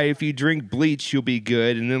like, all right, if you drink bleach, you'll be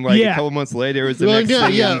good, and then like a couple months later, it was the Well, next yeah,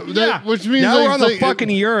 thing. yeah. That, which means Now like, we're on it's the like- fucking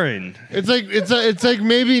urine. It's like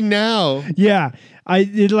maybe now. Yeah.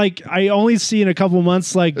 I only see in a couple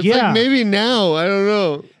months, like, It's yeah, like maybe now. I don't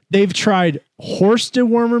know. they've tried horse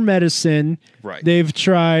dewormer medicine. Right. They've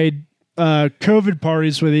tried COVID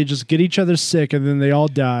parties where they just get each other sick and then they all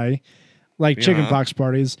die, like chickenpox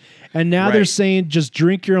parties. And now they're Right. saying just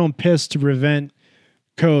drink your own piss to prevent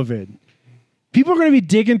COVID. People are going to be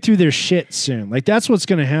digging through their shit soon. Like, that's what's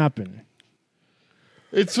going to happen.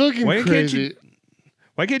 It's fucking Why can't crazy. you-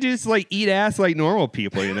 Why can't you just like eat ass like normal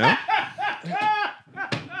people, you know?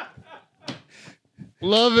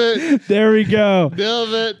 Love it. There we go.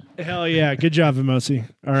 Love it. Hell yeah. Good job, Vamosi.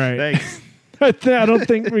 All right. Thanks. I don't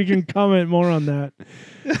think we can comment more on that.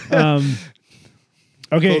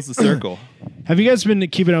 Okay. Close the circle. Have you guys been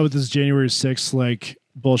keeping up with this January 6th, like,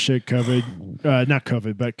 bullshit COVID, not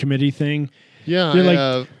COVID, but committee thing? Yeah. They're I like,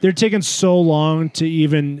 have. they're taking so long to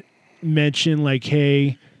even mention, like,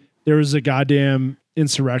 hey, there was a goddamn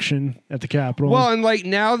insurrection at the Capitol. Well, and like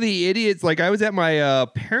now the idiots, like I was at my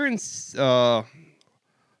parents'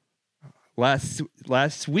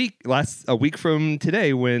 last week, a week from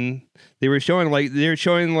today, when they were showing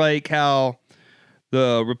like how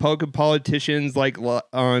the Republican politicians, like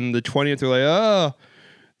on the 20th, are like, oh,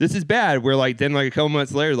 this is bad. We're like, then like a couple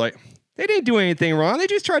months later, like they didn't do anything wrong. They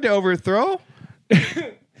just tried to overthrow.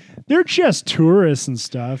 They're just tourists and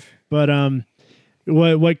stuff. But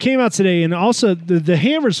what came out today, and also the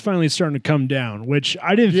hammer's finally starting to come down, which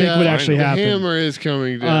I didn't think would actually the happen. hammer is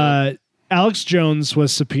coming down. Alex Jones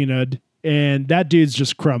was subpoenaed, and that dude's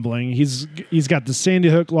just crumbling. He's got the Sandy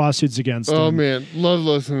Hook lawsuits against him. Oh man, love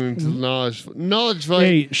listening to Knowledge Fight.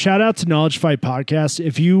 Hey, shout out to Knowledge Fight podcast.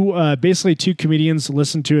 If you basically two comedians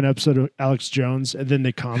listen to an episode of Alex Jones and then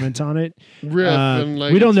they comment on it, Riff and,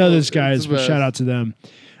 like, we don't know it's those guys, the but best. shout out to them.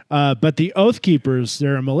 But the Oath Keepers,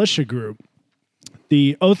 they're a militia group.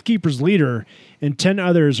 The Oath Keepers leader and 10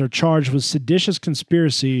 others are charged with seditious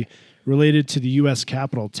conspiracy related to the U.S.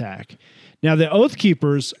 Capitol attack. Now, the Oath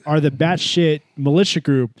Keepers are the batshit militia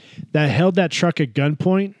group that held that truck at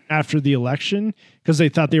gunpoint after the election because they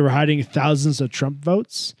thought they were hiding thousands of Trump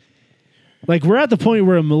votes. Like, we're at the point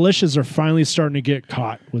where militias are finally starting to get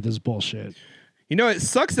caught with this bullshit. You know, it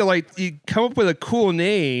sucks that like you come up with a cool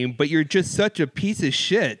name, but you're just such a piece of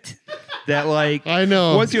shit that like I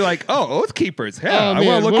know. once you're like, oh, Oath Keepers, yeah, I man,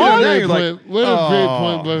 want to look what at a that. great You're like, point. What a great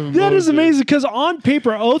point by That is Vamosi. amazing because on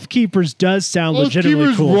paper, Oath Keepers does sound Oath legitimately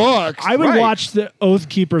Keepers cool. rocks. I would Right. watch the Oath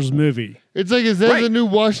Keepers movie. It's like, is that Right. the new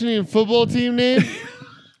Washington football team name?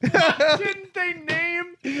 Didn't they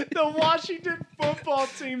name the Washington football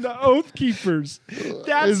team the Oath Keepers?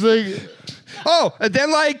 It's like, oh, and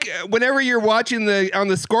then like whenever you're watching on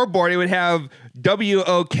the scoreboard, it would have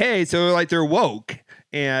WOK, so like they're woke,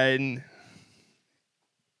 and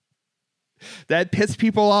that pissed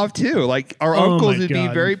people off too. Like our Oh uncles my would be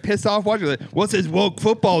God. very pissed off watching it. What's this woke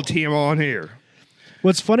football team on here?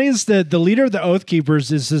 What's funny is that the leader of the Oath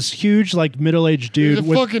Keepers is this huge, like middle-aged he's dude a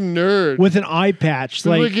with, fucking nerd. with an eye patch. He's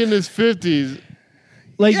like in his 50s.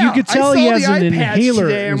 Like Yeah, you could I tell saw he the has an eye patch inhaler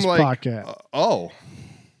today, in I'm his like, pocket. Oh,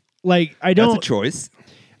 Like I that's don't. a choice.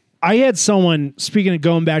 I had someone, speaking of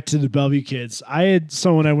going back to the Bellevue kids, I had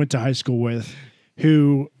someone I went to high school with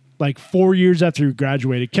who, like 4 years after we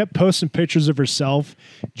graduated, kept posting pictures of herself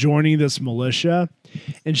joining this militia.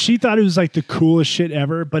 And she thought it was like the coolest shit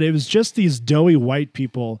ever, but it was just these doughy white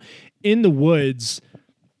people in the woods,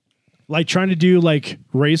 like trying to do like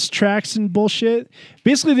race tracks and bullshit.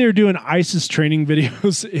 Basically, they were doing ISIS training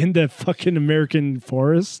videos in the fucking American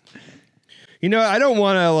forest. You know, I don't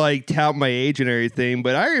want to like tout my age and everything,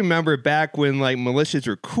 but I remember back when like militias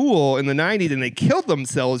were cool in the 90s and they killed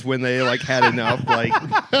themselves when they like had enough. Like,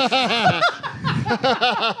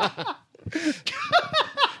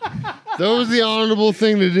 That was the honorable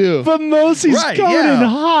thing to do. But Mosey's Right, coming yeah. in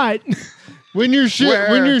hot. When your shit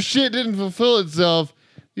Where- when your shit didn't fulfill itself,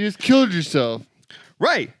 you just killed yourself.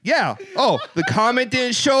 right. Yeah. Oh, the comment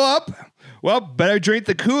didn't show up. Well, better drink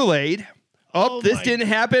the Kool-Aid. Oh, this my- didn't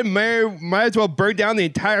happen. Might as well burn down the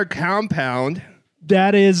entire compound.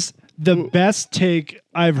 That is the best take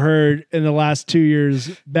I've heard in the last 2 years.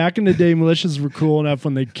 Back in the day, militias were cool enough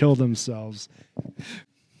when they killed themselves.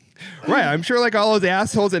 Right. I'm sure like all those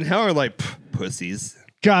assholes in hell are like, pussies.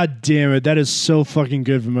 God damn it. That is so fucking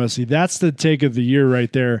good, Vamosi. That's the take of the year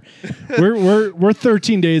right there. We're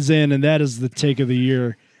 13 days in, and that is the take of the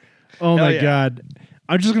year. Oh my yeah. God.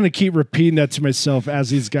 I'm just going to keep repeating that to myself as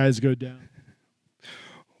these guys go down.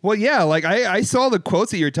 Well, yeah, like I saw the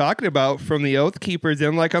quotes that you're talking about from the Oath Keepers,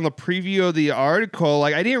 and like on the preview of the article,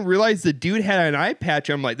 like I didn't realize the dude had an eye patch.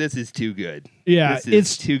 I'm like, this is too good. Yeah, this is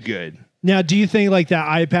it's too good. Now, do you think like that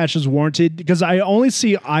eye patch is warranted? Because I only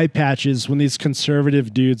see eye patches when these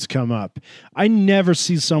conservative dudes come up. I never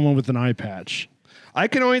see someone with an eye patch. I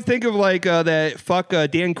can only think of like that fuck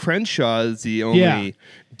Dan Crenshaw is the only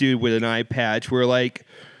dude with an eye patch. Where like,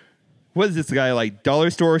 what is this guy like? Dollar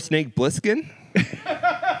Store Snake Bliskin?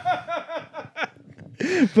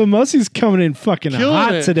 But Mosey's coming in fucking Killing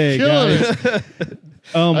hot it. today, Killing guys. it.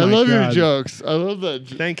 Oh my I love your God. jokes. I love that.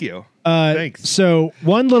 Thank you. Thanks. So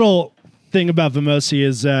one little thing about Vamosi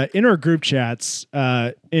is in our group chats,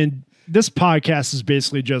 and this podcast is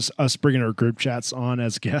basically just us bringing our group chats on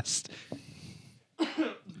as guests.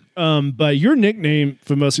 But your nickname,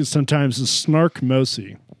 Vamosi, sometimes is Snark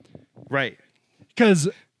Mosi. Right. Because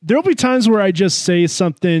there'll be times where I just say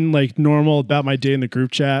something like normal about my day in the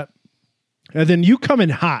group chat, and then you come in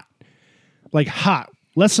hot,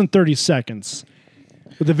 less than 30 seconds,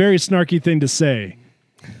 with a very snarky thing to say.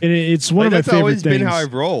 And it's one Like, of my that's favorite always things. been how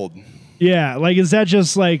I've rolled. Yeah, like is that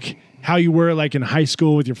just like how you were like in high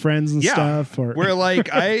school with your friends and Yeah. stuff? Or Where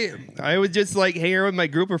like I would just like hang around with my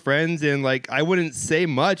group of friends and like I wouldn't say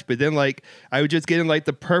much, but then like I would just get in like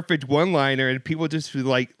the perfect one liner and people just would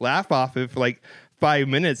like laugh off it for like 5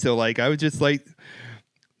 minutes. So like I was just like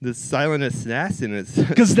the silent assassin is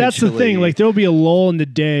because that's the thing. Like there'll be a lull in the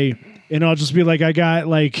day, and I'll just be like, I got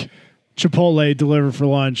like Chipotle delivered for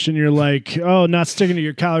lunch, and you're like, oh, not sticking to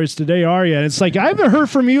your calories today, are you? And it's like I haven't heard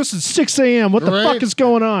from you since 6 a.m. What the Right. fuck is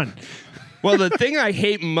going on? Well, the thing I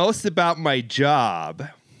hate most about my job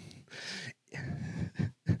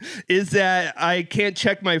is that I can't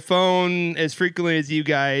check my phone as frequently as you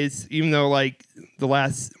guys, even though like the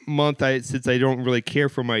last month since I don't really care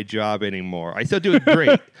for my job anymore. I still do it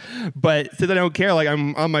great, but since I don't care, like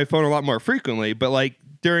I'm on my phone a lot more frequently. But like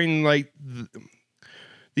during like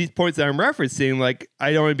these points that I'm referencing, like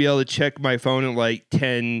I'd only be able to check my phone at like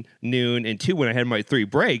 10, noon, and 2 when I had my 3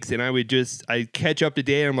 breaks, and I'd catch up to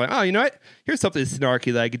date, and I'm like, oh, you know what? Here's something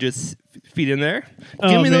snarky that I could just feed in there.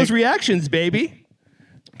 Give me those reactions, baby.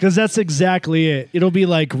 Because that's exactly it. It'll be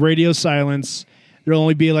like radio silence. There'll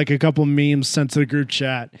only be like a couple memes sent to the group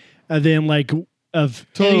chat, and then like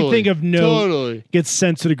anything of note gets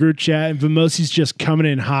sent to the group chat, and Vamosi's just coming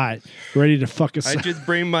in hot, ready to fuck us. I just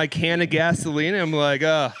bring my can of gasoline, and I'm like,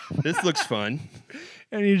 this looks fun.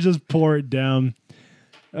 And you just pour it down.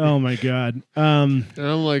 Oh my god! And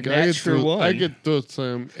I'm like, I I could throw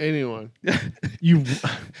slam anyone. Yeah,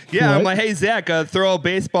 what? I'm like, hey Zach, throw a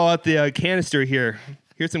baseball at the canister here.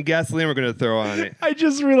 Here's some gasoline we're gonna throw on it. I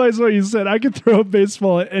just realized what you said. I could throw a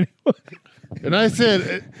baseball at anyone. And I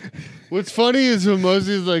said, what's funny is Vamosi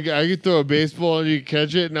is like, I could throw a baseball and you could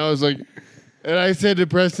catch it. And I was like, and I said to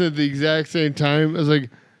Preston at the exact same time, I was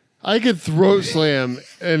like, I could throat slam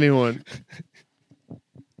anyone.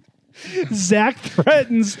 Zach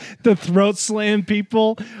threatens to throat slam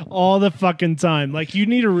people all the fucking time. Like, you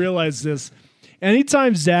need to realize this.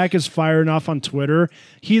 Anytime Zach is firing off on Twitter,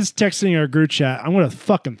 he's texting our group chat, I'm going to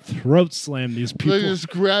fucking throat slam these people. Like, just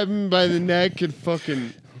grab him by the neck and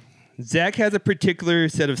fucking... Zach has a particular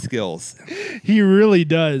set of skills. He really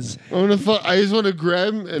does. I just want to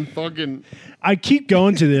grab him and fucking... I keep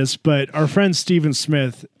going to this, but our friend Steven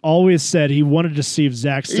Smith always said he wanted to see if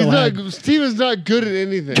Zach still had... Steven's not good at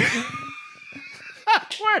anything.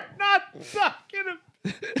 We're not talking about...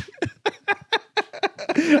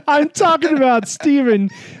 I'm talking about Steven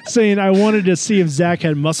saying I wanted to see if Zach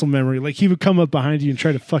had muscle memory. Like, he would come up behind you and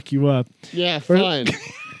try to fuck you up. Yeah, fine.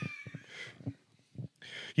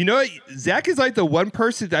 You know what? Zach is like the one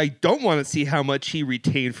person that I don't want to see how much he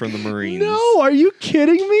retained from the Marines. No, are you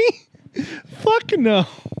kidding me? Fuck no.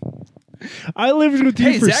 I lived with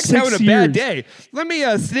you for Zach's 6 years. having a bad day. Let me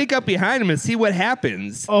sneak up behind him and see what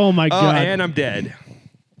happens. Oh my god. And I'm dead.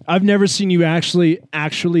 I've never seen you actually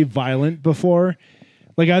violent before.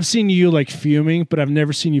 Like, I've seen you like fuming, but I've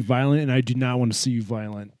never seen you violent, and I do not want to see you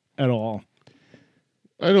violent at all.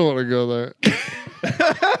 I don't want to go there.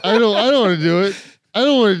 I don't want to do it. I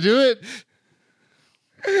don't want to do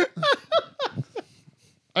it.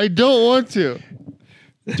 I don't want to.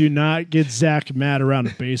 Do not get Zach mad around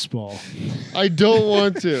a baseball. I don't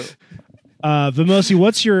want to. Vamosi,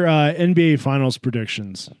 what's your NBA Finals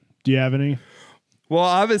predictions? Do you have any? Well,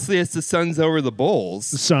 obviously, it's the Suns over the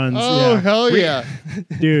Bulls. The Suns. Oh, yeah. hell yeah.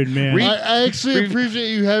 Dude, man. I actually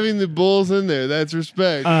appreciate you having the Bulls in there. That's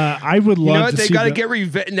respect. I would love You know what? to They see got to get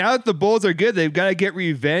revenge. Now that the Bulls are good, they've got to get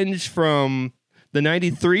revenge from the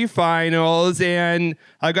 93 finals, and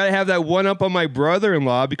I got to have that one up on my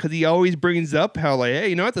brother-in-law because he always brings up how, like, hey,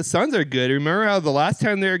 you know what? The Suns are good. Remember how the last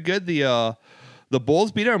time they were good, the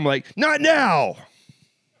Bulls beat them? I'm like, not now.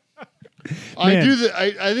 I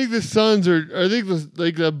think the Suns are. I think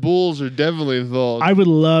the Bulls are definitely involved. I would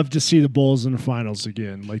love to see the Bulls in the finals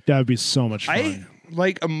again. Like, that would be so much fun.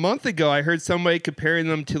 Like a month ago, I heard somebody comparing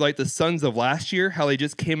them to like the Suns of last year, how they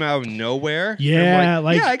just came out of nowhere. Yeah,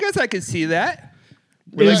 yeah, I guess I could see that.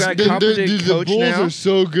 The Bulls are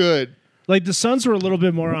so good. Like, the Suns were a little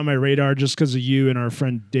bit more on my radar just because of you and our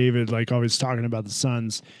friend David, like, always talking about the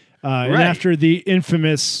Suns. And after the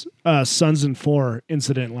infamous Suns and 4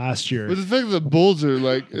 incident last year. But the fact that the Bulls are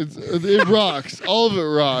like, it rocks. All of it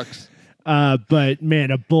rocks. But,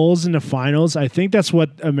 man, a Bulls in the finals, I think that's what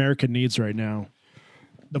America needs right now.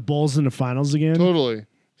 The Bulls in the finals again. Totally.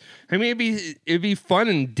 I mean, it'd be fun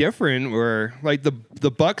and different where, like, the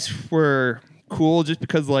Bucks were cool just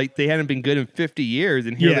because, like, they hadn't been good in 50 years,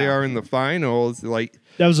 and here they are in the finals. Like,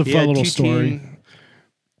 that was a fun little story.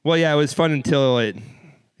 Well, yeah, it was fun until it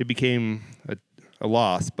became a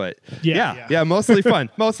loss, but yeah, mostly fun.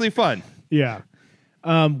 Mostly fun. Yeah.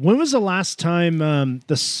 When was the last time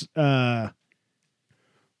the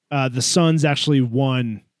Suns actually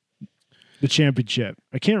won the championship?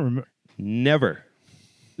 I can't remember. Never.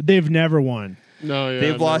 They've never won. No, yeah,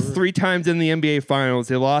 they've lost 3 times in the NBA Finals.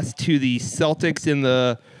 They lost to the Celtics in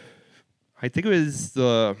I think it was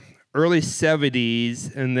the early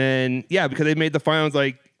 70s, and then because they made the finals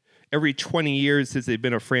like every 20 years since they've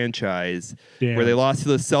been a franchise. Damn. Where they lost to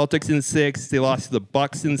the Celtics in 6, they lost to the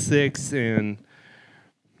Bucks in 6, and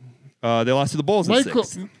they lost to the Bulls in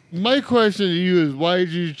 6. My question to you is, why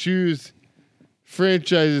did you choose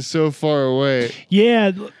franchise is so far away.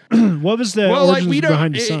 Yeah. What was the origins we don't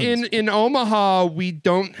behind the Suns? in Omaha. We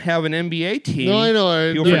don't have an NBA team. No, I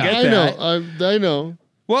know. You'll forget that. I know.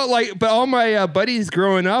 Well, but all my buddies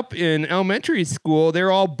growing up in elementary school,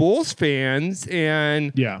 they're all Bulls fans,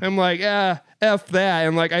 and I'm like, F that.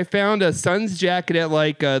 And like, I found a Suns jacket at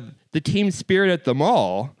like the Team Spirit at the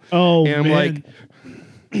mall. Oh, and I'm man.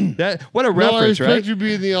 like, that what a reference, I right? expect you to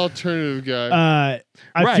be the alternative guy.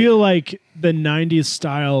 I feel like the 90s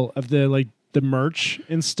style of the merch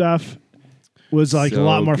and stuff was like So a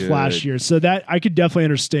lot more good. flashier. So that I could definitely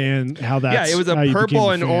understand how that's it was a how you became purple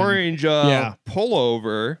and fan. orange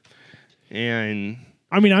pullover, and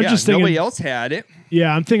I mean, I'm just thinking nobody else had it.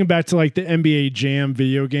 Yeah, I'm thinking back to like the NBA Jam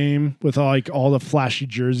video game with all the flashy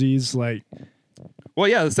jerseys. Like, well,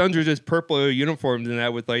 yeah, the Suns were just purple uniforms and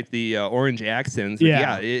that with like the orange accents.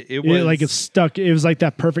 Yeah, it was like it stuck. It was like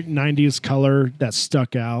that perfect 90s color that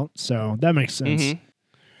stuck out. So that makes sense. Mm-hmm.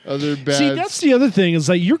 Other bad. See, that's the other thing is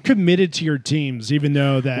like you're committed to your teams, even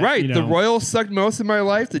though that right. You know, the Royals sucked most of my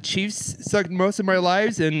life. The Chiefs sucked most of my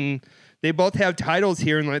lives, and they both have titles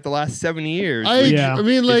here in like the last 7 years. I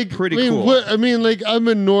mean, like, pretty cool. cool. I'm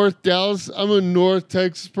a North Dallas. I'm a North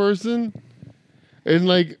Texas person, and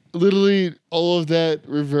like literally all of that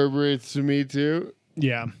reverberates to me too.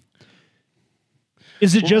 Yeah.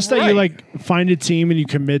 Is it just that you like find a team and you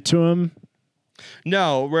commit to them?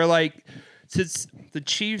 No, we're like, since the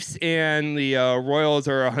Chiefs and the Royals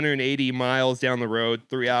are 180 miles down the road,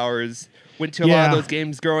 3 hours, went to a lot of those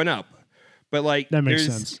games growing up. But like, that makes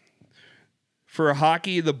sense. For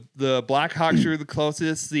hockey, the Blackhawks are the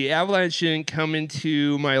closest. The Avalanche didn't come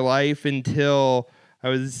into my life until I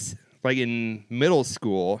was like in middle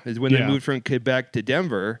school, is when they moved from Quebec to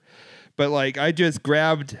Denver. But like, I just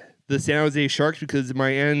grabbed the San Jose Sharks because my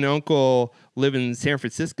aunt and uncle live in San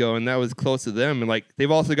Francisco, and that was close to them. And like, they've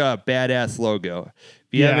also got a badass logo.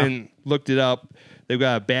 If you haven't looked it up, they've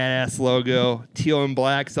got a badass logo, teal and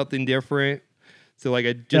black, something different. So like,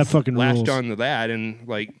 I just latched onto that, and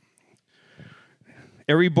like,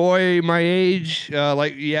 every boy my age,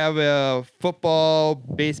 like you have a football,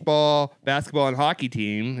 baseball, basketball, and hockey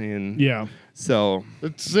team, and so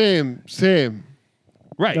it's same.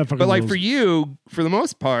 Right, but like for you, for the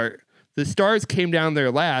most part, the Stars came down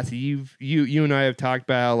there last. You and I have talked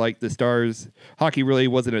about like the Stars hockey really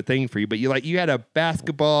wasn't a thing for you, but you had a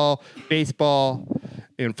basketball, baseball,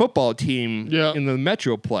 and football team in the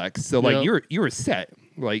Metroplex. So like you were set.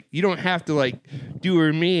 Like you don't have to like do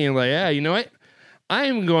or me and like you know what,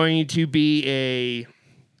 I'm going to be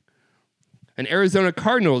an Arizona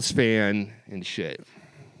Cardinals fan and shit.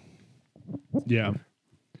 Yeah,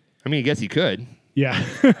 I mean, I guess you could. Yeah.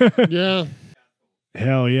 Yeah.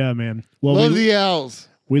 Hell yeah, man. Well, love the Owls.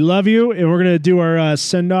 We love you, and we're gonna do our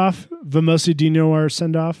send off. Vamosi, do you know our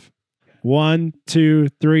send off? 1, 2,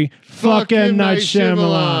 3. Fucking Night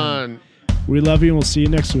Shyamalan. We love you, and we'll see you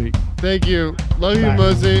next week. Thank you. Love you, Bye.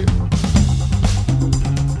 Mosey.